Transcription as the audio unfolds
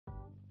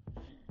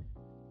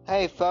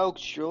Hey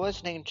folks, you're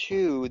listening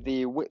to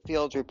the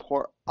Whitfield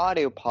Report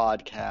audio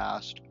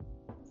podcast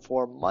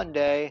for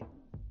Monday,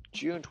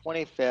 June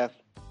 25th,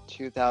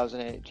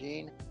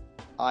 2018.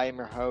 I am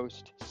your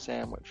host,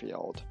 Sam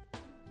Whitfield.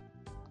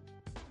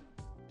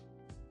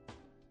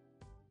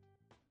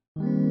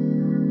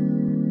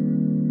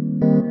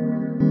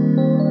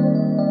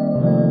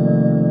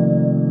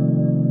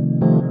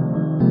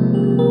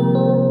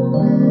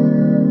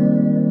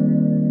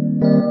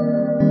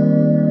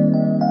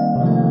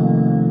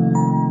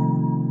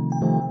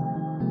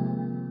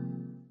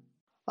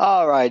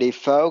 Alrighty,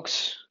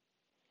 folks.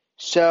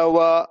 So,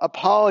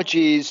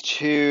 apologies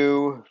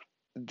to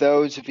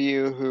those of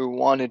you who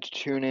wanted to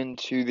tune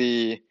into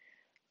the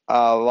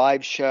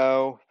live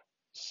show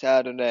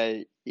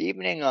Saturday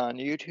evening on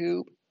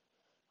YouTube.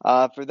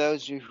 For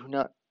those of you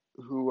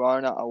who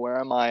are not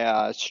aware,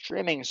 my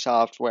streaming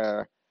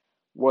software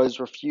was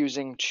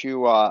refusing to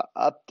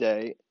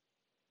update,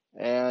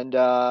 and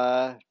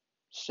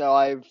so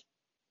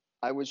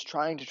I was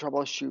trying to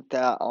troubleshoot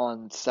that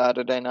on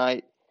Saturday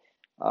night.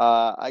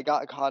 I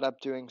got caught up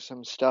doing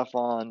some stuff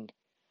on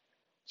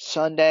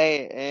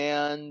Sunday,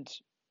 and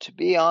to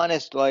be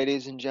honest,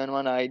 ladies and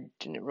gentlemen, I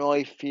didn't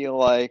really feel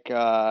like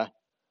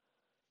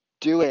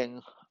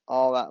doing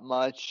all that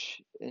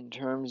much in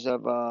terms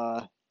of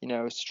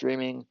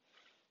streaming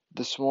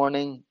this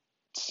morning.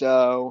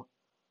 So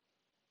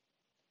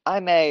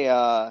I may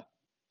I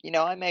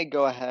may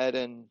go ahead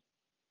and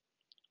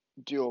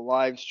do a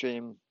live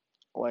stream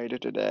later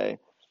today.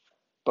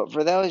 But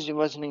for those of you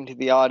listening to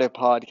the audio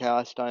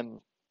podcast, I'm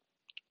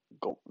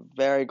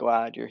very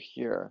glad you're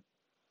here,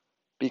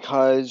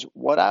 because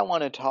what I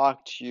want to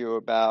talk to you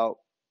about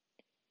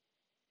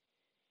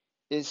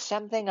is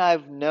something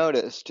I've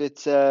noticed.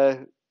 It's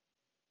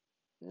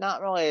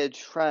not really a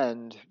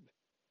trend,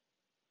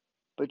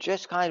 but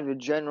just kind of a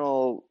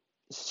general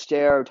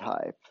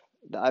stereotype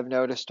that I've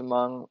noticed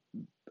among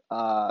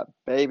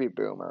baby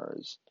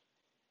boomers,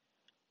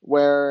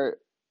 where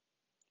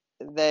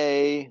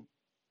they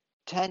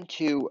tend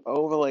to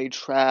overly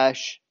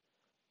trash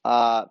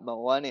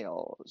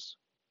millennials.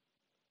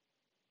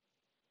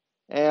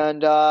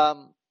 And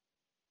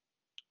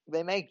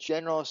they make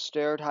general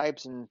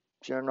stereotypes and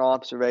general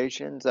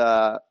observations.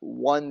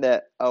 One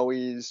that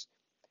always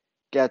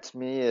gets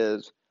me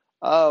is,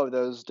 oh,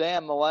 those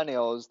damn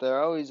millennials,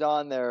 they're always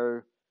on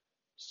their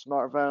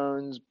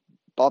smartphones,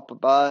 blah, blah,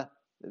 blah.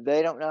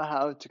 They don't know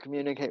how to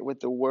communicate with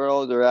the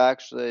world or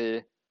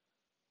actually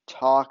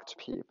talk to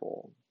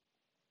people.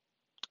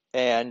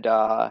 And,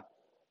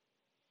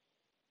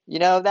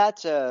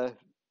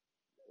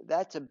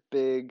 that's a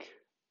big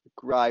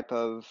gripe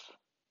of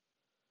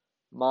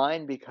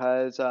mine,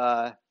 because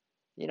I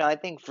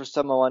think for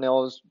some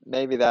millennials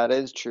maybe that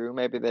is true.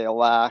 Maybe they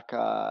lack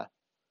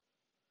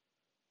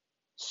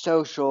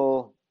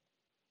social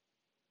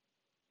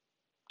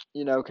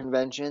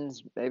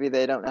conventions. Maybe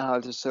they don't know how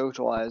to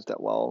socialize that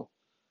well.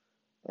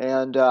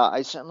 And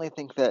I certainly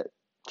think that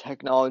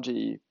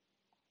technology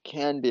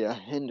can be a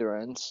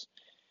hindrance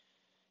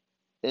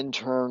in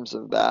terms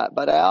of that.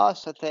 But I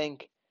also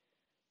think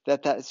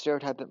that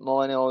stereotype that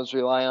millennials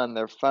rely on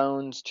their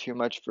phones too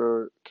much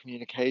for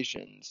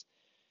communications.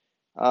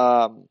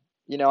 I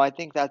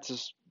think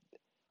that's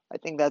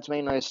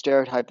mainly a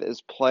stereotype that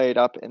is played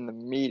up in the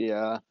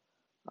media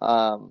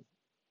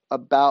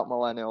about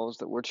millennials,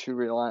 that we're too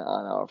reliant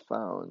on our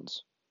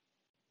phones.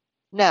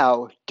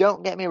 Now,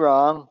 don't get me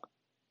wrong,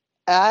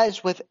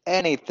 as with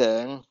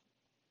anything,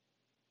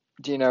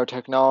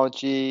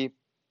 technology,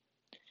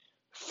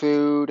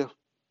 food,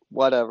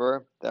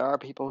 whatever, there are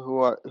people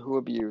who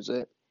abuse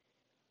it.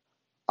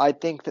 I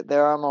think that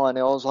there are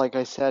millennials, like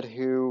I said,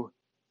 who,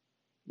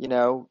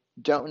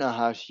 don't know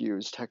how to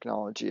use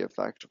technology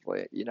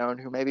effectively, and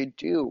who maybe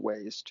do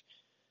waste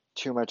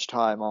too much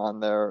time on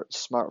their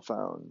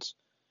smartphones.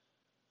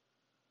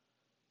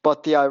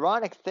 But the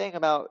ironic thing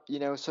about,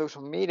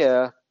 social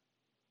media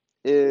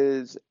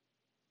is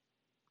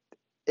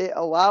it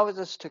allows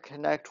us to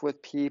connect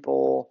with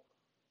people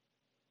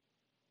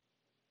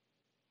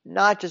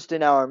not just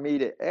in our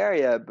immediate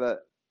area,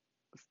 but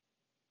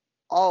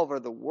all over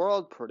the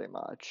world pretty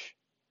much.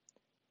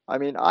 I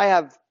mean, I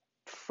have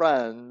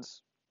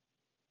friends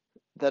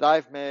that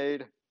I've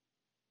made,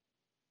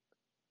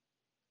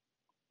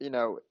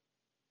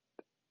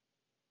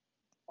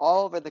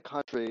 all over the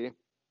country,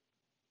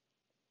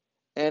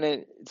 and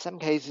in some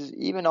cases,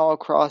 even all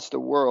across the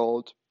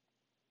world,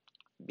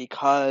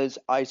 because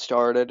I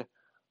started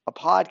a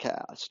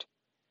podcast,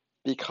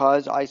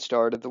 because I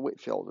started the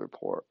Whitfield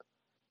Report.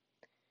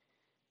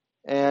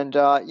 And,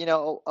 a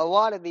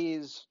lot of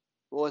these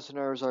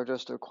listeners are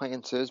just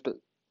acquaintances, but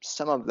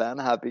some of them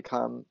have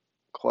become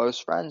close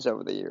friends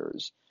over the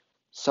years,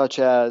 such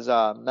as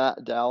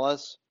Matt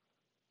Dallas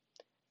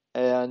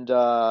and,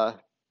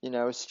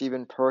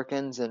 Stephen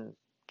Perkins and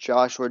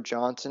Joshua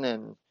Johnson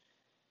and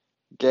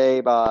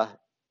Gabe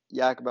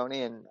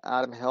Jacoboni and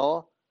Adam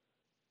Hill.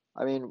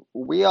 I mean,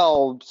 we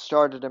all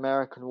started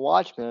American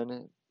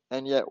Watchmen,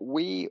 and yet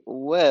we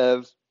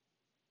live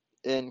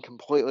in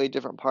completely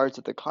different parts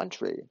of the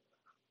country,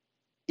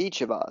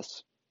 each of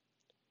us.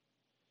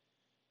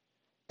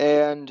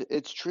 And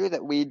it's true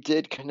that we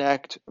did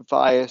connect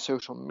via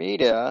social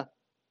media,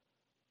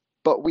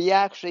 but we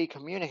actually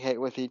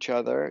communicate with each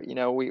other.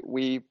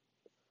 We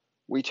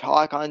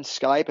talk on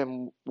Skype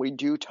and we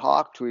do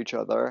talk to each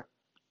other,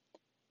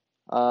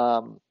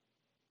 um,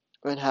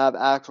 and have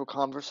actual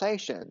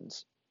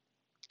conversations,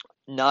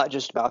 not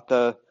just about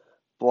the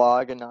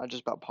blog and not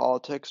just about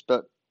politics,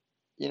 but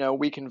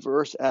we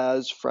converse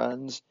as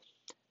friends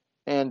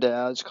and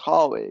as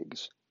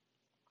colleagues.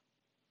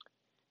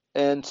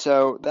 And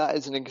so that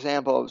is an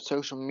example of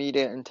social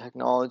media and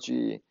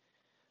technology,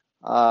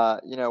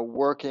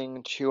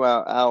 working to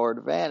our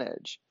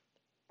advantage.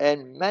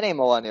 And many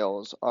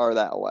millennials are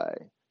that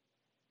way.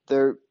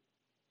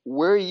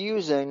 We're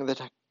using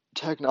the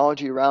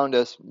technology around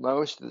us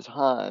most of the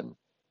time,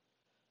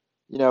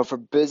 for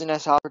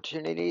business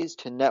opportunities,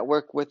 to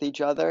network with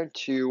each other,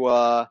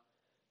 to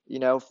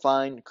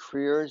find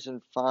careers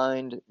and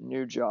find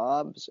new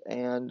jobs,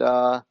 and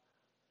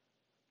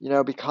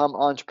become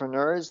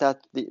entrepreneurs.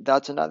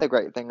 That's another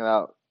great thing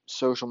about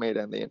social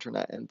media and the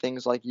internet and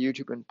things like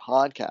YouTube and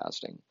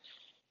podcasting.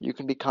 You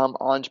can become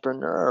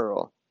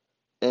entrepreneurial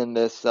in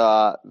this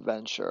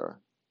venture,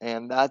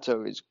 and that's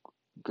always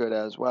good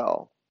as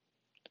well.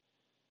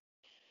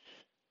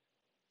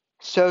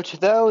 So, to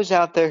those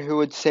out there who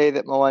would say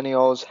that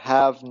millennials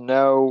have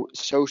no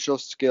social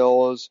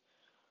skills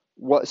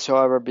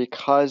whatsoever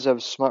because of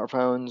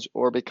smartphones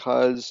or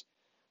because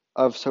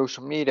of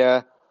social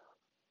media,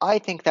 I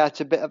think that's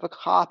a bit of a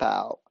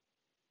cop-out.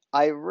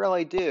 I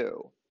really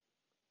do.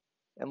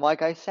 And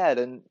like I said,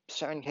 in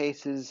certain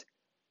cases,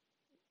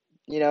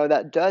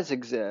 that does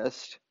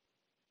exist,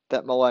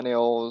 that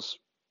millennials,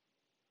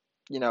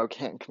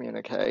 can't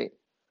communicate.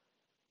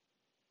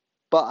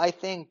 But I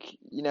think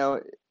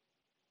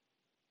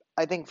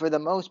for the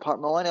most part,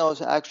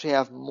 millennials actually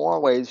have more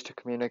ways to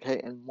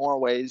communicate and more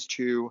ways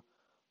to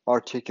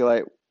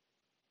articulate,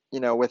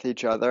 with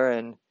each other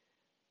and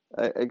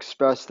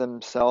express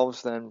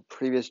themselves than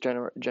previous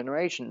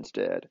generations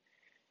did.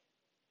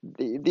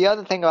 The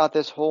other thing about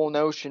this whole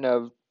notion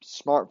of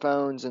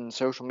smartphones and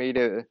social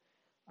media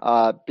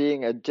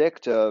being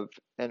addictive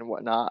and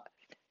whatnot,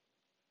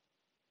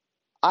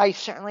 I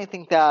certainly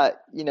think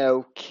that,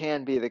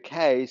 can be the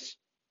case.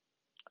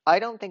 I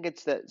don't think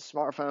it's that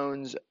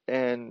smartphones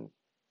and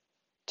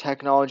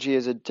technology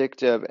is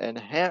addictive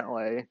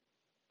inherently,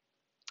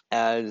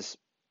 as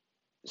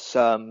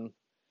some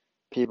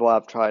people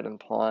have tried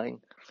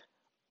implying.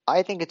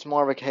 I think it's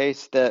more of a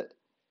case that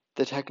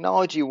the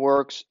technology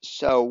works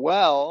so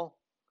well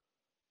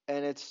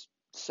and it's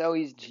so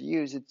easy to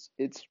use.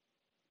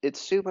 It's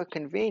super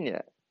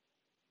convenient.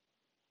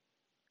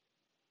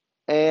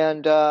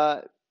 And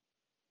I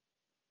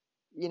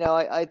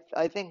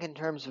think in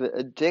terms of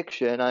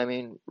addiction, I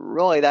mean,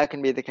 really that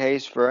can be the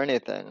case for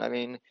anything. I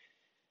mean,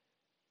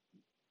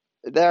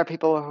 there are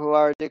people who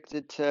are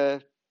addicted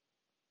to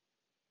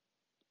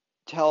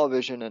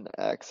television and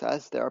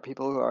access. There are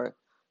people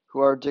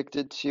who are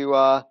addicted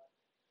to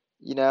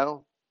you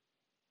know,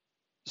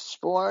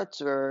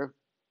 sports, or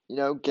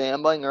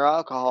gambling or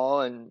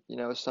alcohol, and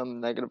some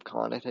negative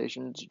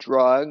connotations,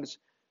 drugs.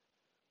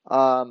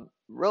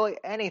 Really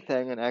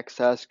anything in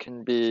excess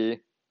can be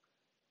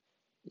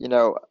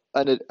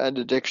an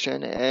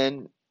addiction.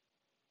 And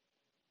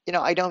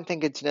I don't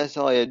think it's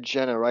necessarily a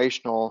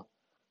generational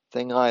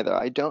thing either.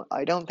 I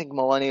don't think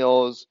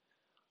millennials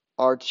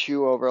are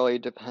too overly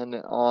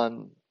dependent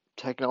on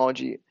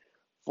technology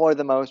for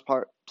the most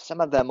part.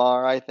 Some of them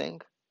are, I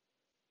think,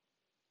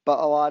 but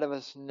a lot of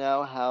us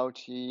know how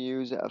to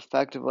use it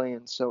effectively,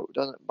 and so it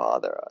doesn't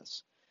bother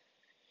us.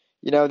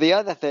 The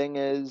other thing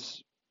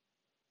is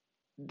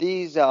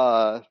these,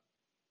 a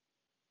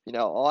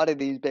lot of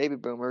these baby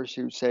boomers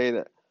who say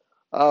that,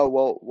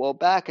 oh, well,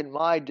 back in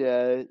my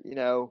day,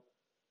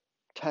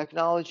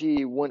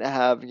 technology wouldn't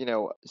have,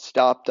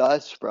 stopped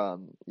us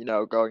from,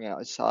 going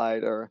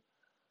outside, or,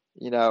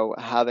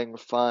 having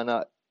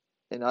fun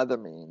in other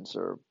means,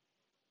 or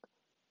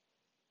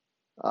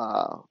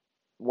uh,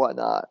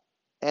 whatnot.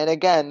 And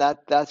again,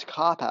 that's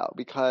cop out,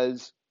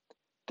 because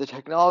the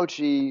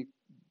technology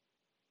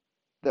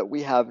that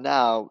we have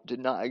now did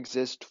not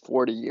exist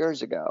 40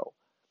 years ago.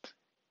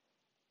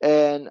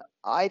 And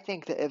I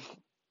think that if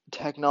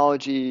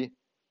technology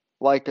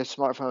like a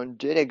smartphone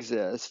did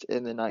exist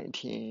in the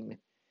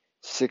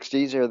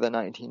 1960s or the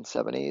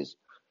 1970s,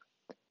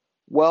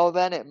 well,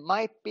 then it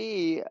might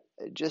be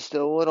just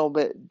a little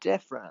bit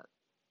different,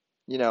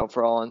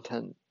 for all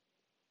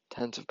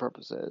intents and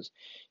purposes.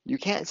 You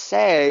can't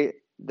say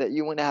that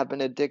you wouldn't have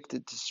been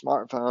addicted to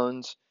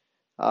smartphones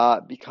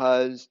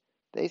because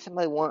they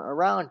simply weren't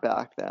around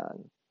back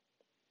then.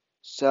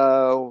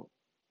 So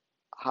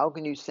how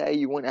can you say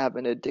you wouldn't have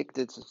been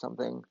addicted to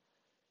something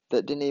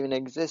that didn't even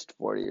exist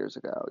 40 years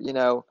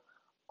ago?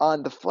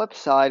 On the flip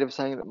side of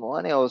saying that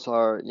millennials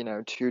are,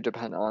 too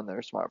dependent on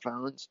their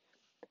smartphones,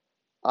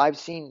 I've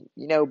seen,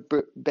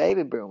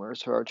 baby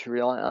boomers who are too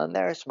reliant on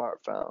their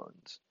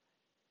smartphones,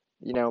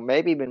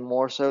 maybe even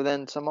more so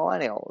than some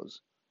millennials.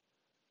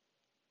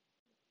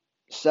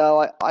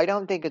 So I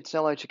don't think it's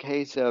so much a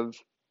case of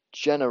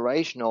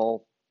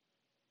generational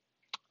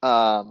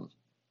um,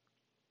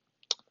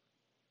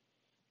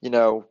 you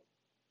know,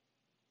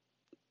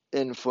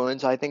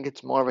 influence. I think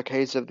it's more of a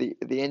case of the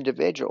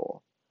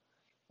individual.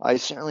 I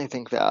certainly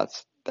think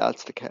that's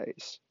the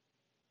case.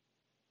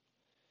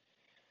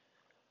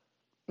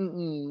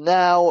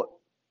 Now,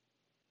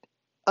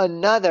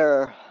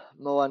 another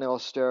millennial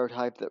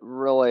stereotype that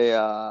really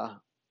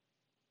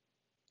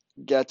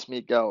gets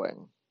me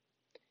going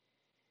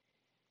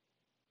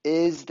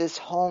is this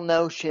whole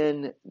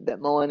notion that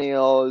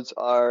millennials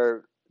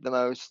are the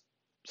most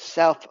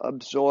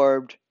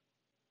self-absorbed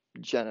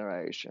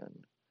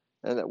generation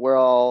and that we're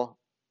all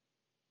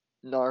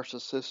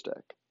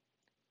narcissistic.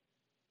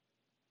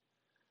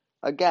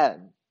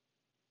 Again,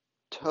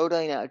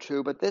 totally not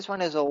true, but this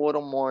one is a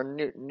little more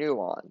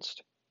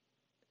nuanced.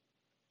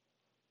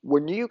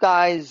 When you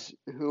guys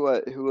who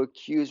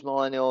accuse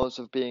millennials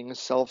of being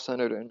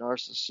self-centered and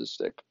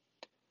narcissistic,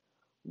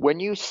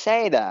 when you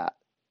say that,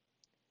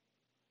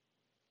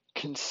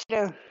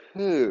 consider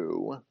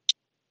who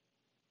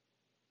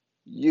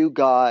you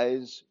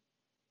guys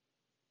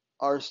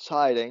are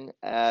citing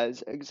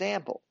as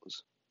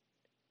examples,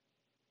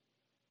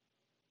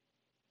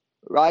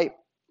 right?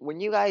 When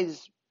you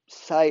guys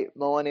cite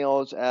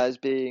millennials as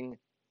being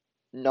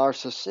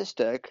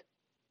narcissistic,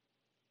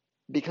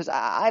 because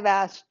I've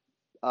asked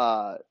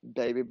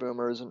baby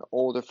boomers and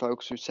older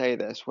folks who say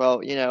this,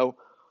 well,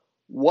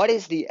 what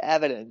is the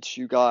evidence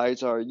you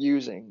guys are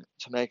using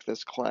to make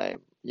this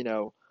claim?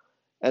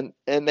 And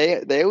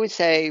they always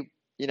say,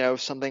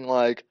 something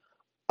like,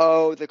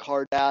 oh, the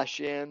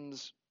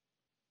Kardashians,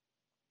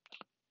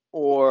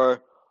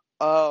 or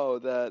oh,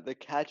 the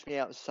Catch Me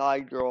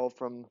Outside girl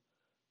from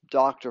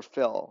Dr.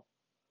 Phil.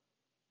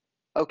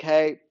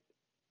 Okay,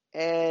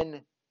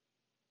 and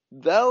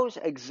those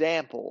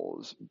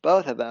examples,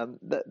 both of them,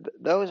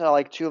 those are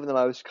like two of the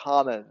most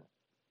common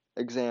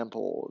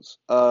examples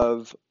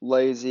of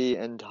lazy,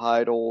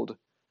 entitled,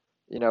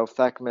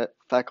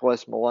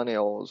 feckless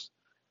millennials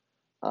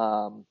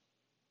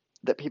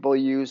that people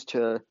use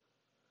to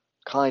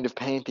kind of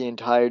paint the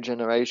entire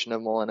generation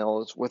of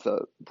millennials with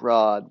a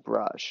broad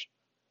brush.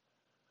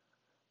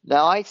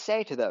 Now, I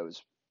say to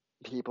those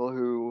people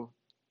who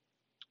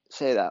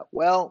say that,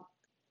 well,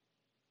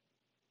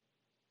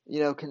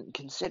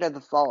 consider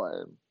the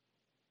following.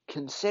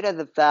 Consider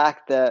the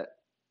fact that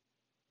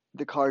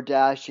the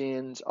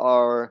Kardashians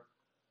are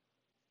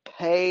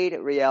paid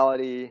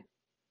reality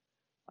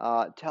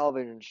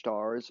television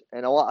stars,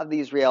 and a lot of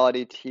these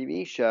reality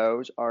TV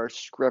shows are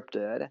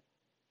scripted.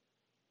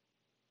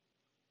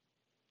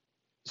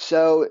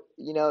 So,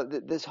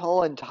 this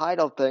whole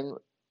entitled thing,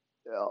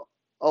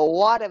 a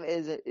lot of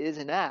it is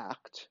an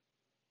act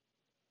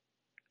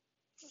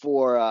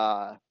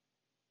for,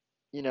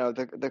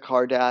 the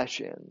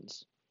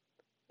Kardashians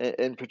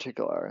in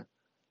particular.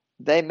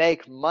 They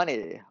make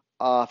money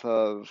off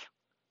of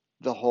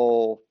the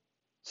whole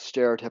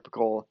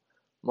stereotypical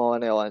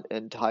millennial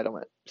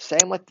entitlement.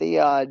 Same with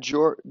the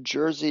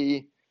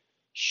Jersey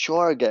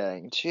Shore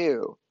gang,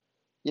 too.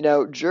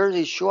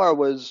 Jersey Shore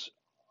was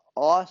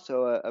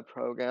also a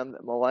program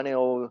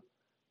that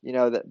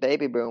that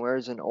baby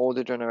boomers and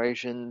older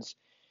generations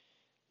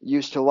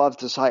used to love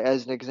to cite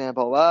as an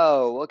example.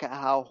 Oh, look at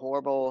how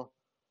horrible,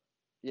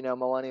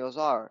 millennials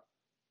are.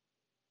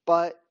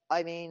 But,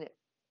 I mean,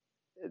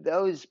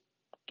 those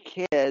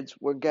kids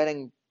were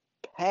getting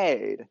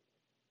paid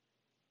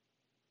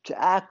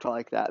to act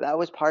like that. That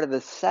was part of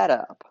the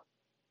setup.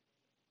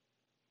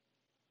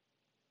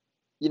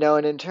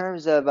 And in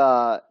terms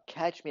of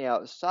Catch Me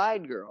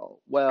Outside girl,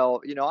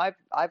 well,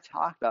 I've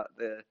talked about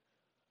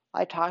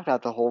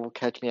the whole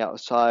Catch Me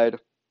Outside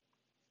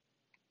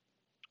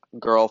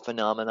girl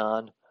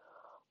phenomenon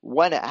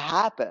when it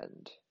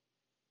happened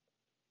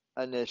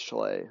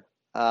initially,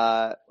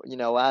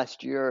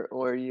 last year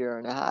or a year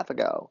and a half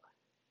ago.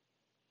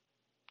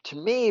 To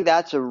me,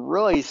 that's a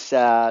really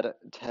sad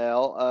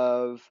tale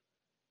of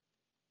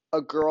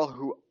a girl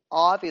who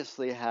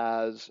obviously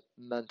has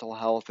mental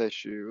health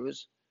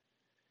issues,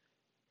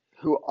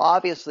 who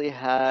obviously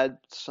had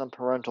some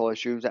parental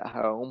issues at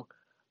home.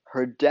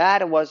 Her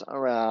dad wasn't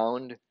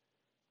around.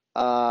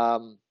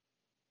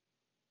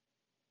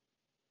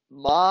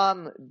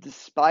 Mom,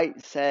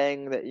 despite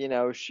saying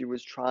that, she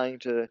was trying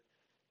to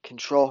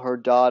control her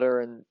daughter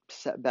and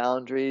set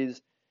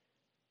boundaries,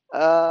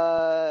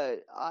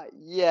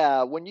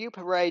 yeah, when you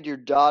parade your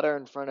daughter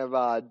in front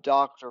of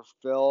Dr.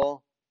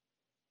 Phil,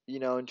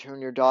 and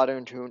turn your daughter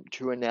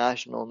into a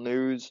national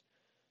news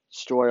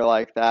story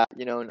like that,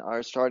 and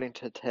are starting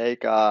to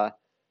take,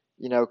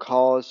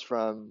 calls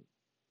from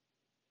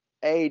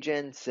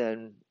agents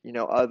and,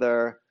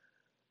 other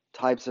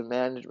types of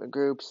management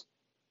groups,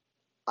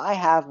 I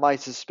have my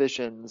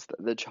suspicions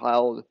that the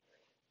child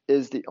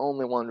is the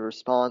only one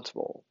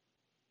responsible.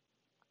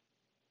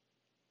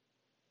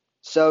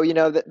 So,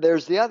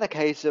 there's the other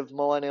case of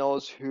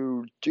millennials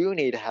who do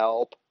need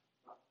help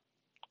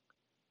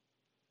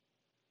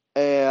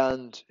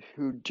and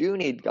who do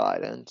need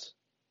guidance,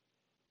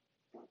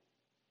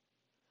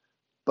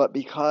 but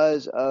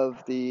because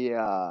of the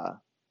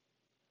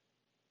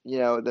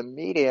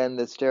media and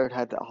the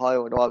stereotype that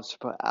Hollywood loves to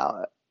put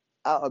out,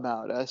 out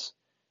about us.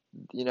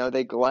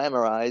 They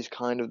glamorize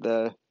kind of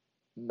the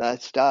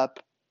messed up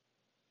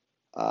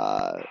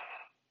uh,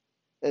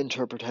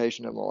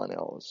 interpretation of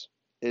millennials.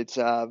 It's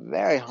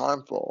very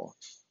harmful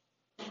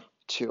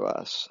to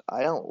us.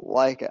 I don't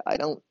like it. I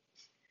don't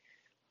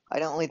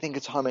only think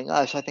it's harming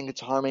us. I think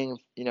it's harming,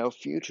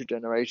 future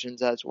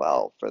generations as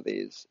well for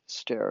these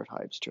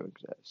stereotypes to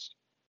exist.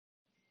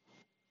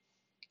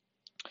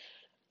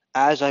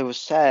 As I was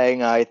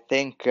saying, I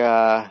think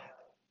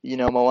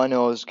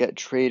millennials get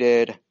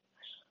treated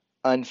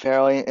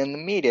unfairly in the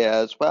media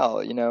as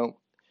well.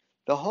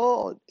 The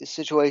whole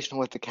situation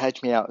with the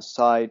Catch Me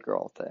Outside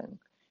girl thing.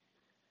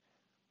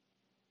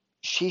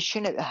 She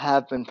shouldn't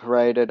have been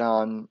paraded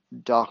on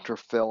Dr.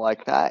 Phil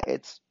like that.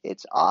 It's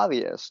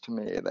obvious to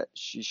me that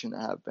she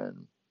shouldn't have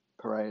been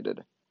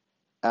paraded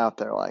out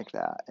there like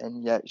that,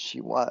 and yet she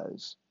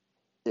was.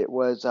 It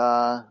was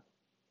it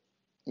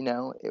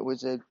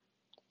was a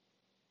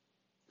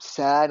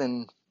sad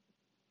and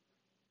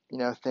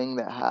thing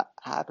that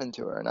happened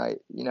to her, and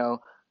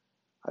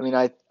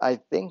I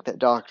think that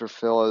Dr.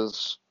 Phil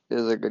is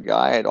a good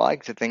guy. I'd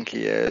like to think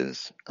he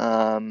is.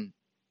 But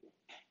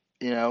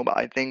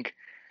I think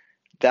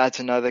that's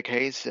another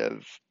case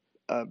uh,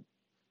 of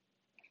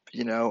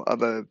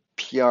a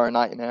PR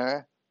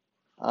nightmare,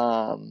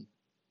 um,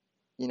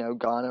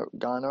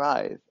 gone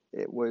awry.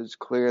 It was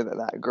clear that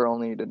that girl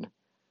needed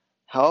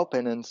help,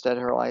 and instead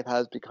her life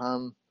has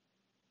become,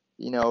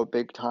 a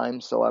big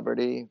time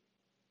celebrity,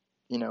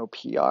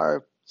 PR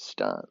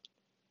stunt.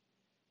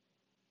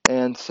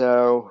 And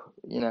so,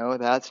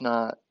 that's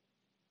not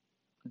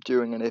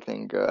doing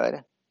anything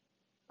good,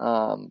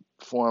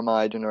 for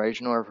my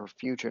generation or for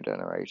future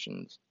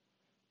generations,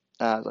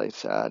 as I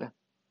said.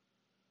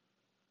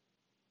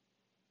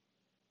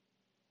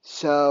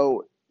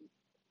 So,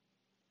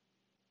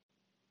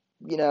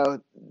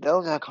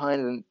 those are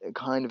kind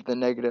of the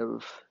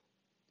negative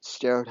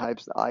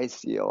stereotypes that I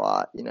see a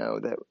lot,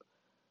 that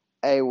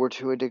A, we're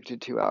too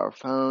addicted to our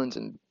phones,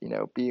 and,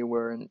 B,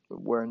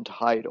 we're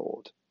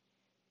entitled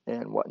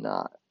and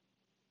whatnot.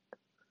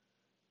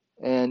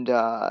 And,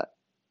 I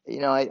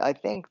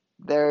think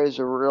there is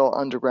a real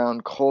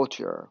underground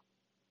culture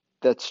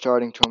that's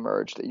starting to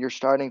emerge, that you're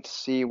starting to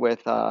see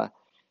with,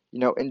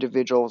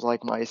 individuals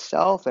like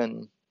myself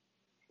and,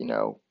 you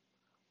know,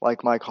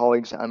 like my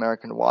colleagues at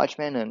American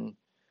Watchmen, and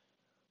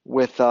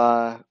with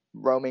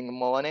Roaming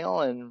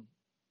Millennial, and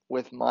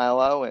with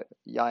Milo at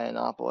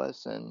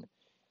Yiannopoulos, and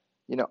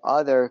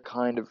other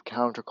kind of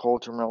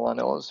counterculture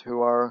millennials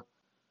who are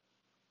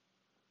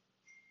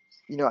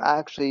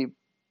actually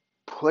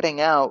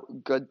putting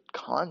out good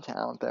content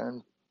out there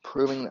and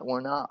proving that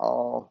we're not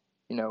all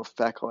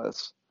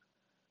feckless,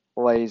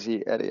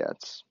 lazy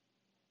idiots.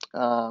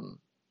 Um,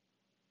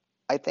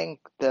 I think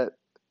that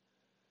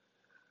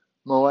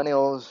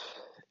millennials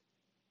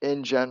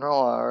in general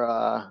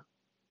are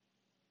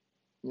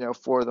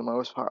for the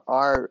most part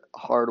are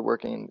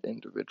hardworking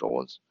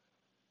individuals.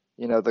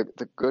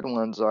 The good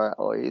ones are, at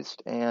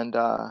least. And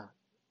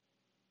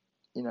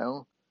you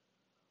know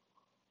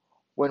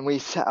when we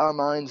set our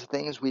minds to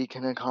things, we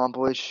can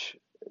accomplish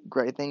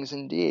great things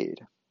indeed.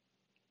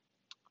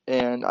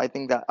 And I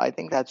think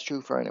that's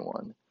true for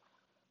anyone,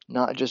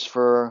 not just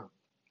for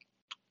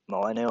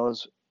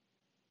millennials,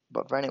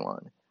 but for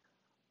anyone.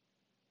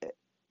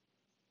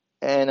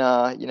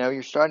 And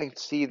you're starting to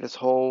see this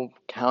whole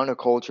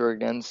counterculture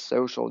against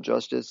social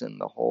justice,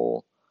 and the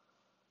whole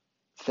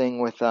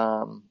thing with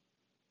millennial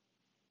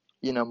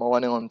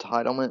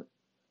entitlement,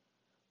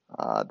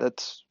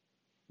 that's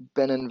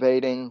been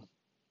invading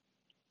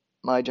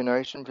my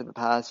generation for the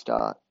past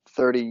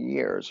 30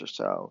 years or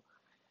so.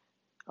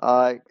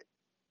 Uh,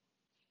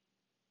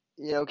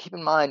 keep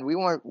in mind, we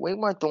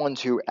weren't the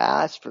ones who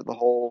asked for the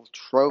whole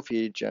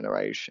trophy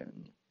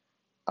generation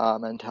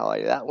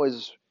mentality. That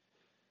was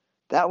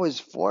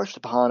forced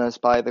upon us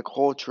by the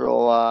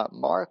cultural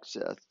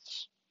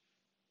Marxists.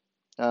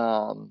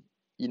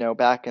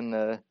 Back in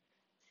the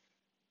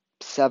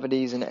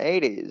 70s and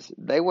 80s,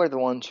 they were the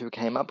ones who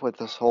came up with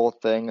this whole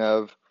thing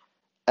of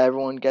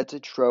everyone gets a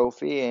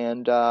trophy,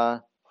 and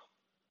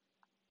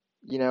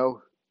you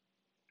know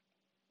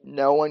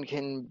no one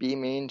can be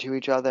mean to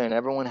each other, and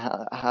everyone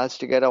has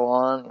to get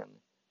along, and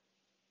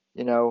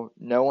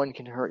no one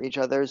can hurt each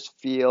other's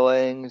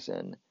feelings.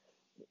 And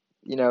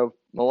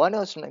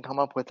millennials didn't come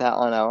up with that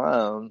on our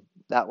own.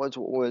 That was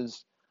what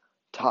was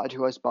taught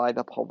to us by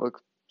the public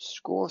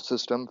school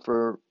system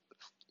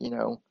you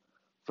know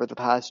for the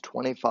past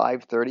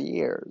 25, 30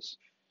 years.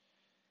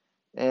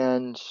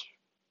 And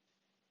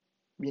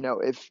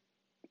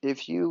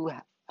if you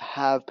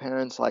have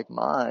parents like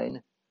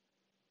mine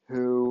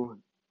who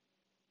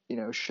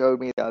showed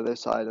me the other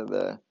side of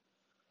the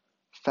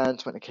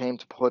fence when it came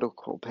to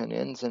political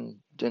opinions, and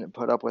didn't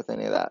put up with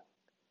any of that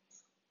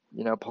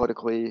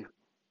politically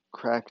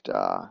correct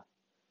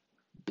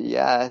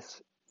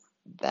BS,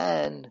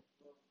 then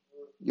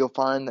you'll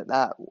find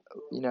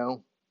you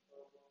know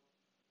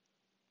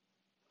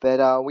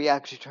that we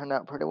actually turned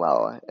out pretty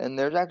well. And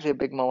there's actually a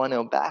big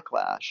millennial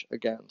backlash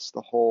against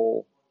the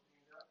whole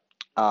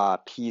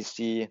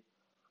PC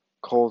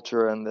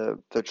culture and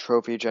the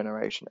trophy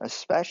generation,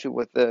 especially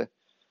with the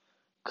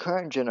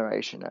current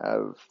generation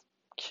of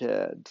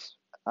kids,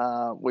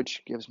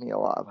 which gives me a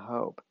lot of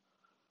hope.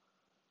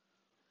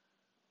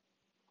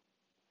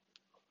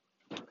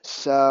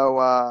 So,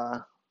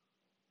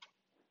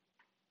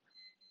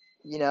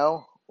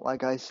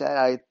 like I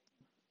said,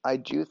 I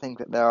do think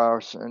that there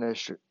are certain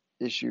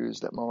issues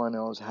that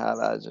millennials have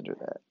as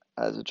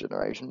a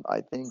generation.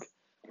 I think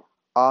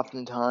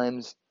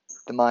oftentimes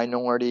the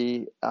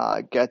minority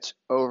gets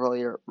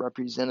overly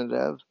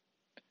representative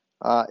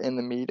in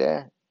the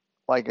media.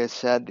 Like I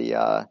said,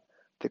 the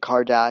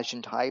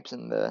Kardashian types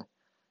and the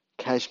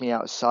Catch Me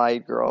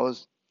Outside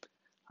girls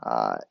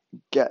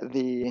get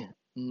the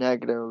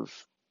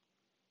negative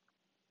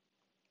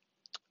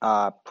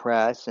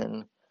press,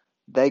 and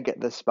they get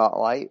the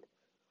spotlight,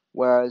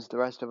 whereas the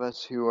rest of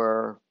us who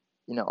are,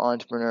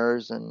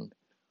 entrepreneurs and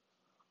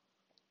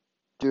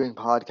doing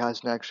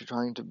podcasts and actually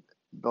trying to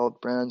build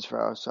brands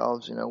for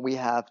ourselves, we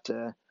have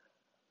to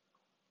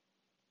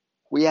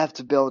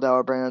build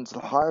our brands the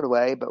hard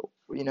way, but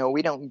we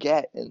don't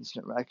get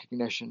instant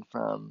recognition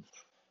from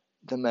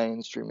the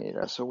mainstream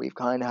media, so we've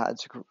kind of had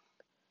to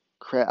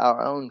create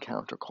our own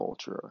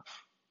counterculture.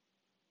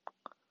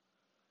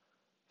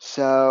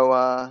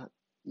 So,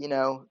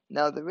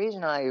 now the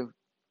reason I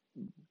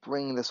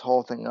bring this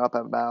whole thing up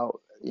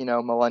about,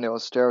 millennial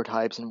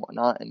stereotypes and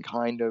whatnot, and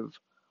kind of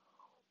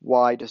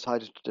why I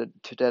decided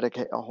to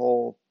dedicate a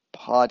whole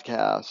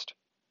podcast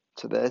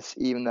to this,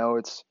 even though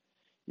it's,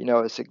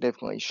 a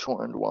significantly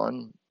shortened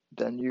one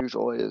than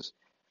usual, is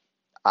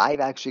I've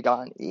actually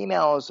gotten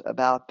emails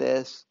about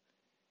this,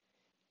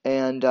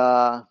 and,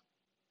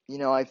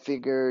 I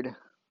figured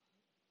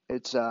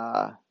it's,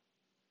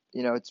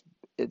 it's,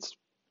 it's,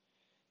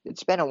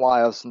 it's been a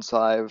while since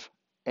I've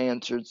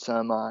answered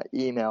some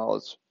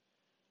emails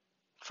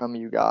from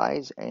you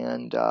guys,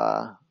 and,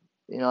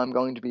 I'm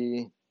going to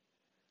be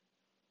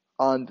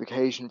on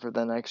vacation for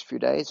the next few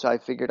days, so I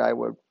figured I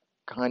would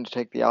kind of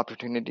take the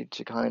opportunity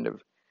to kind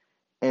of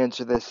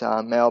answer this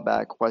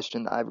mailbag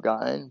question that I've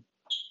gotten.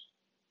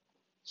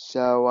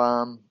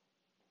 So,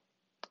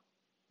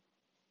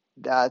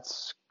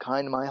 that's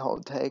kind of my whole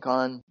take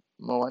on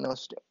millennial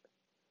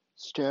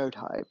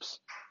stereotypes.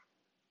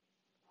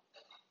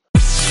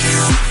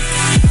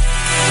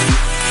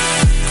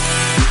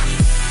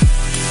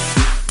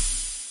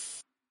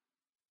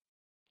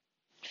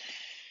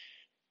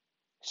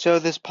 So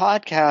this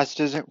podcast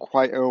isn't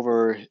quite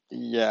over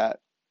yet.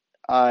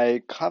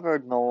 I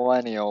covered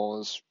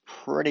millennials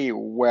pretty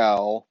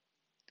well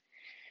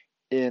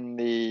in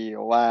the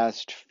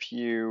last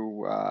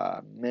few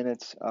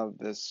minutes of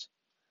this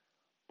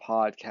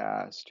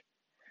podcast.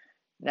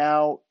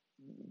 Now,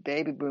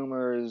 baby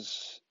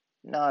boomers,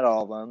 not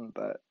all of them,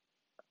 but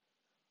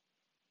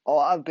a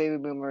lot of baby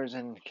boomers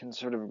and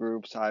conservative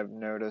groups I've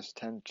noticed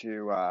tend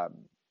to,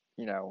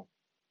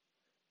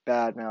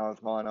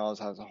 badmouth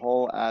millennials as a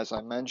whole. As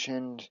I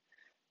mentioned,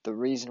 the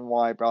reason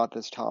why I brought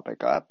this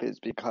topic up is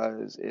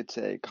because it's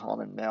a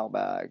common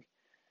mailbag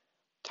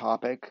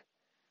topic.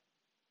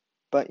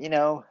 But,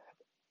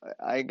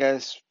 I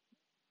guess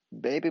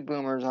baby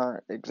boomers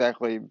aren't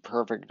exactly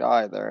perfect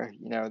either.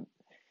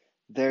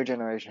 Their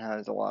generation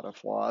has a lot of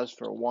flaws.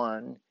 For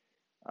one,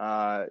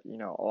 a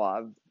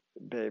lot of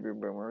baby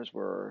boomers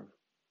were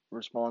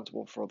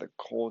responsible for the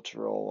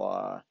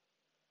cultural,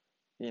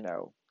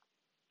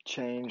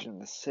 change in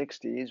the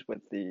 60s with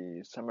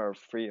the Summer of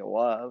Free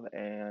Love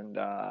and,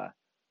 the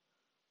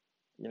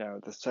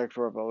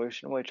sexual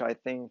revolution, which I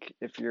think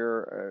if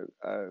you're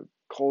a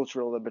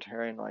cultural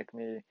libertarian like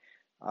me,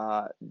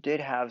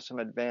 did have some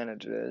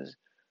advantages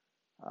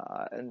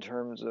in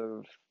terms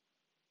of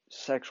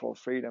sexual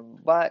freedom,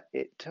 but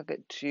it took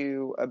it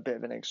to a bit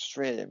of an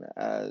extreme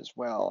as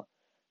well,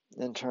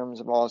 in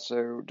terms of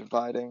also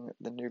dividing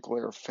the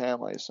nuclear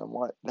family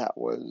somewhat. That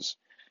was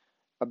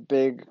a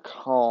big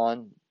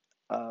con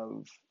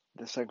of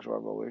the sexual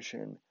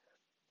revolution,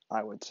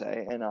 I would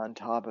say. And on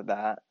top of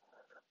that,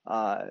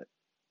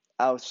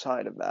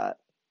 outside of that,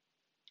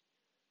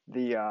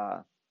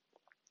 the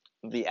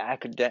the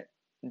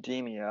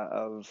academia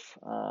of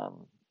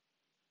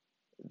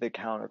the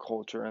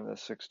counterculture in the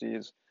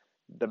 60s,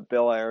 the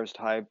Bill Ayers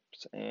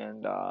types,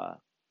 and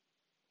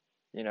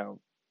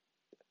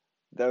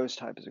those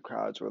types of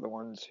crowds were the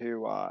ones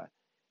who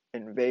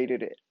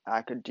invaded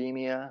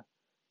academia.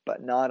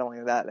 But not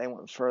only that, they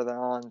went further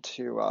on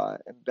to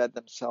embed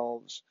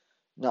themselves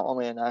not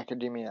only in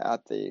academia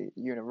at the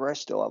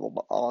university level,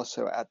 but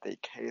also at the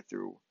K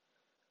through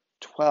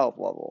 12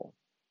 level.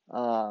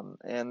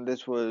 And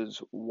this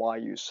was why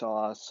you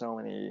saw so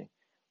many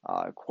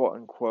quote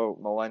unquote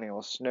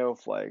millennial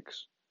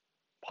snowflakes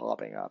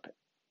popping up.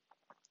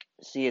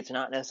 See, it's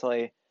not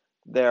necessarily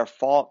their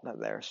fault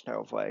that they're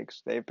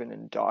snowflakes. They've been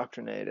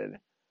indoctrinated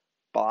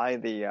by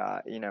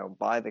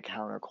by the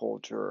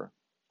counterculture,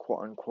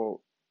 quote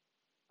unquote,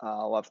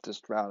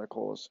 leftist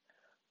radicals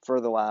for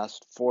the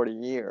last 40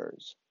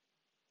 years.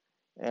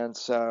 And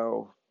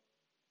so,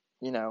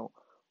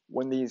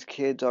 when these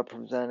kids are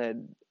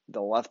presented the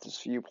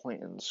leftist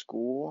viewpoint in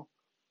school,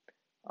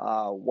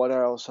 what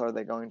else are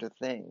they going to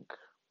think?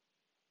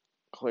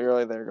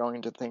 Clearly, they're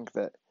going to think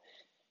that,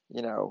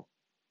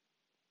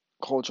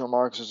 cultural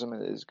Marxism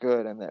is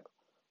good and that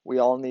we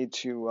all need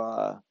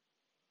to,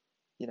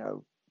 you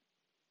know,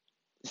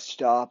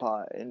 stop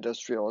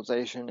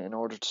industrialization in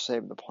order to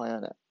save the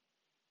planet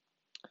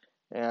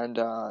and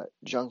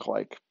junk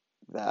like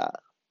that.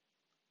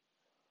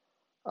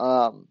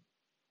 Not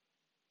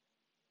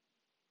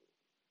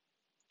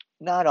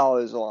all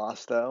is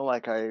lost, though.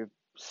 Like I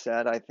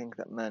said, I think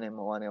that many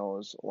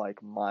millennials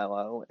like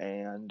Milo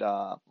and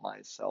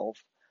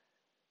myself,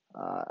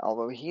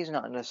 although he's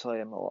not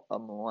necessarily a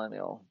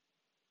millennial,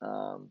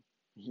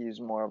 he's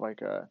more of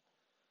like a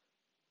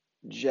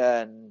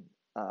Gen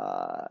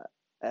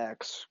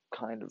X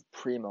kind of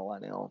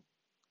pre-millennial.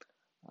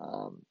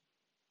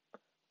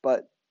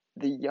 But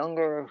the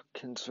younger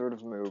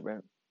conservative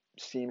movement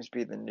seems to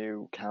be the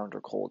new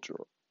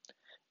counterculture,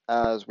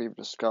 as we've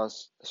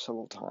discussed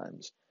several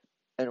times.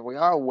 And we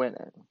are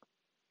winning.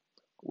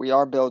 We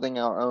are building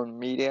our own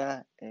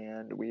media,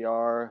 and we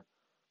are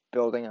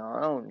building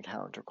our own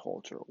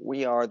counterculture.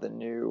 We are the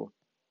new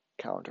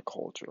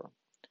counterculture.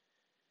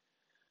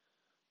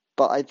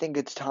 But I think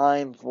it's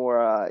time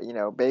for,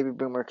 baby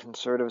boomer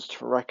conservatives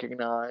to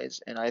recognize,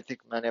 and I think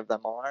many of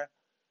them are,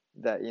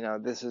 that,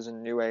 this is a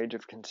new age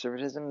of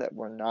conservatism, that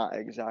we're not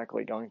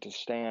exactly going to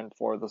stand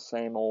for the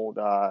same old,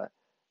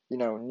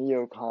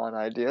 neocon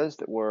ideas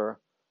that were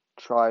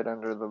tried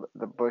under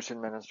the Bush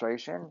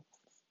administration.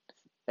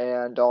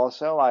 And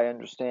also, I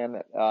understand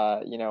that,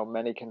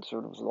 many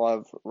conservatives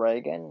love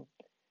Reagan.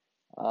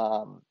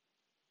 I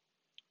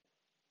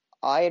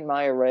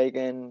admire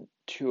Reagan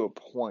to a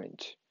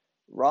point.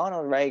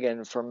 Ronald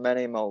Reagan, for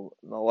many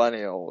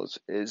millennials,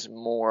 is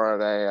more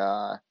of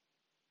a,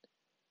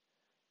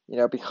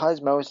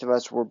 because most of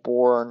us were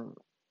born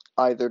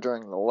either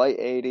during the late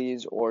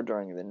 80s or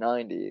during the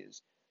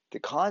 90s, the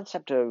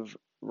concept of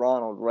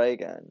Ronald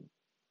Reagan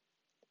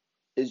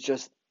is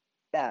just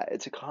that.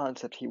 It's a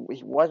concept. He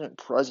wasn't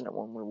president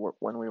when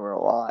we were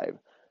alive,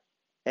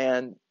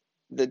 and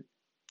the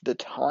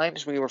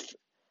times we're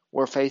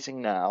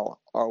facing now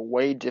are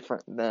way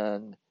different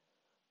than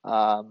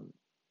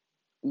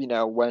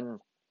when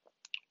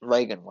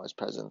Reagan was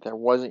president. There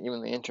wasn't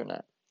even the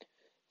internet.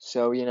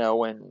 So,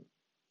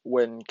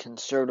 when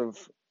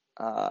conservative,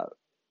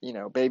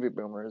 baby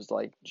boomers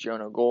like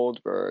Jonah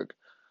Goldberg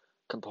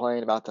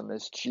complain about the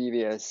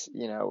mischievous,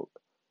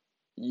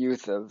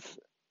 youth of,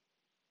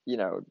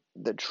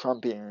 the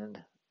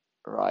Trumpian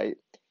right,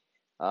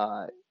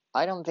 I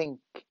don't think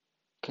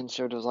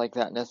conservatives like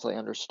that necessarily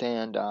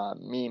understand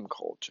meme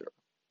culture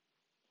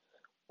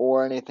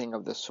or anything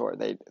of the sort.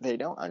 They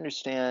don't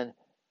understand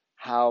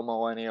how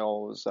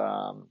millennials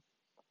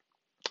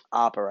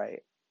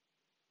operate,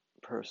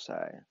 per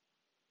se.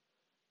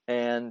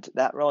 And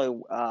that really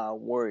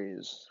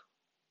worries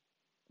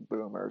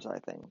boomers, I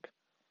think.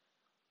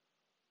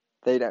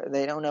 They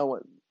don't know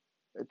what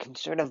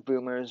conservative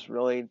boomers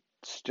really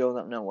still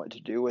don't know what to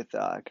do with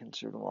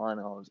conservative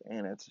millennials,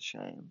 and it's a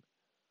shame.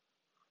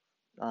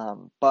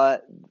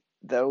 But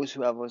those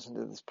who have listened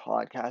to this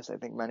podcast, I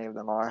think many of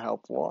them are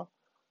helpful.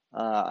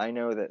 I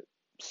know that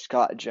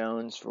Scott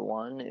Jones, for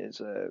one,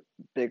 is a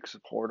big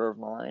supporter of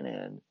mine,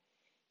 and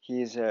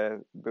he's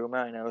a boomer.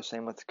 I know,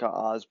 same with Scott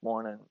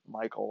Osborne and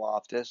Michael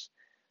Loftus.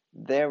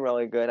 They're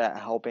really good at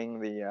helping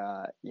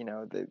the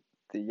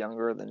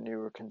younger, the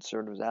newer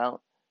conservatives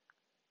out.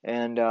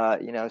 And,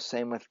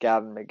 same with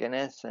Gavin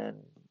McInnes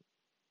and,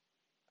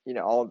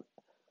 all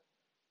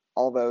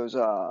those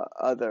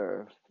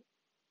other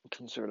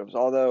conservatives.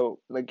 Although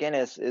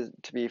McGinnis is,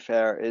 to be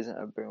fair, isn't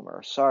a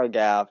boomer. Sorry,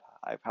 Gav.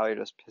 I probably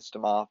just pissed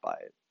him off by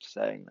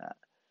saying that.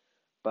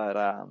 But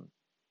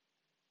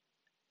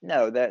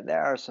no,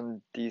 there are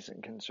some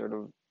decent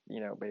conservative,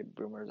 baby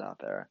boomers out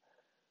there.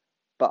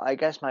 But I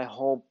guess my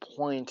whole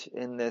point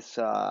in this,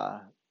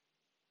 podcast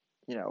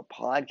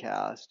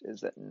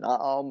is that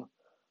not all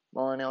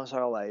millennials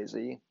are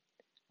lazy.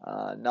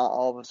 Not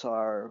all of us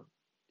are,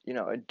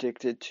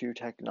 addicted to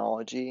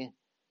technology.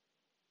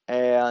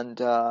 And,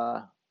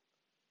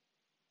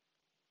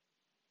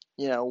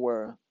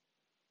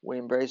 we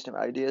embrace new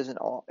ideas, and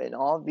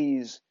all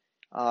these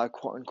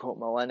quote unquote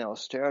millennial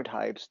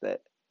stereotypes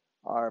that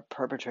are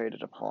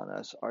perpetrated upon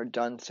us are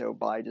done so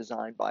by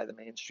design by the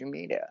mainstream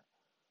media.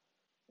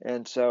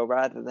 And so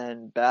rather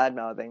than bad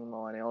mouthing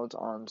millennials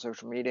on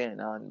social media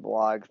and on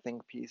blog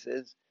think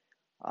pieces,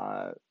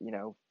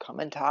 come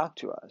and talk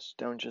to us.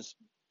 Don't just,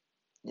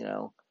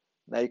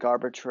 make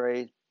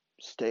arbitrary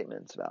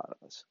statements about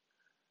us.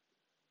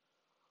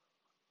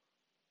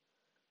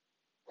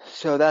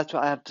 So that's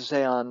what I have to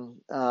say on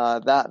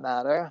that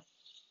matter.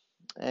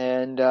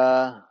 And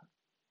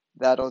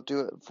that'll do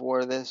it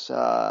for this.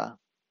 That'll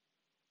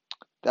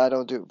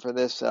do it for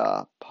this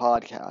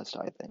podcast,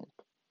 I think.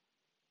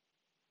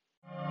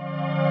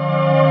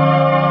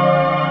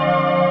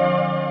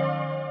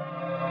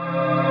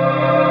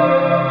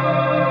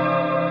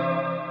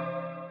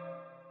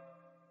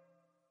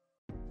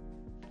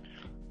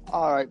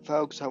 All right,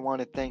 folks. I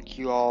want to thank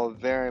you all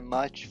very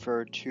much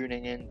for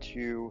tuning in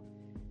to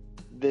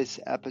this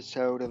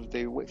episode of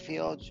the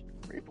Whitfield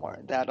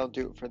Report. That'll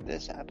do it for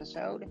this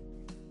episode.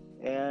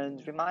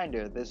 And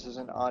reminder, this is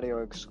an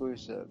audio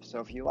exclusive, so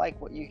if you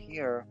like what you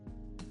hear,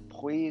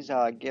 please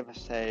give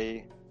us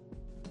a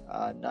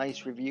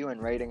nice review and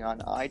rating on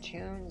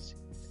iTunes.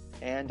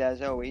 And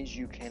as always,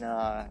 you can,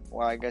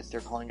 well, I guess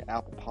they're calling it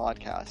Apple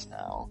Podcasts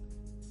now.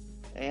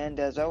 And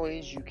as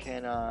always, you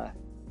can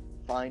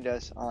find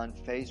us on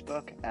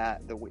Facebook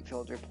at The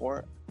Whitfield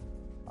Report.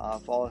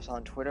 Follow us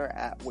on Twitter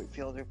at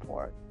Whitfield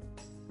Report.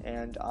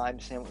 And I'm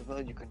Sam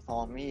Whitfield. You can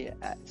follow me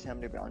at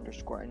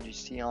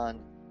SamW_NGC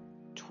on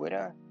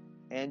Twitter.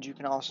 And you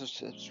can also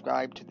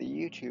subscribe to the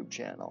YouTube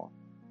channel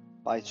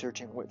by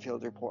searching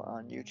Whitfield Report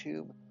on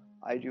YouTube.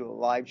 I do a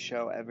live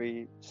show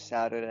every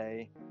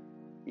Saturday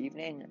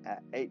evening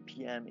at 8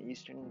 p.m.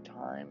 Eastern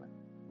Time,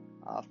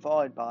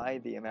 followed by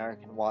the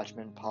American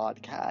Watchman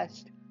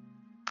podcast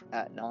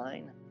at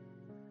 9.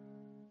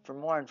 For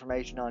more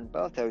information on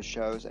both those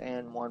shows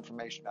and more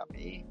information about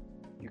me,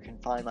 you can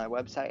find my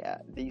website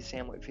at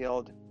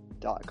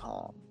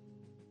thesamwhitfield.com.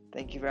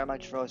 Thank you very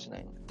much for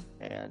listening,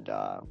 and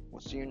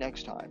we'll see you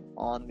next time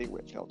on the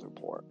Whitfield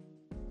Report.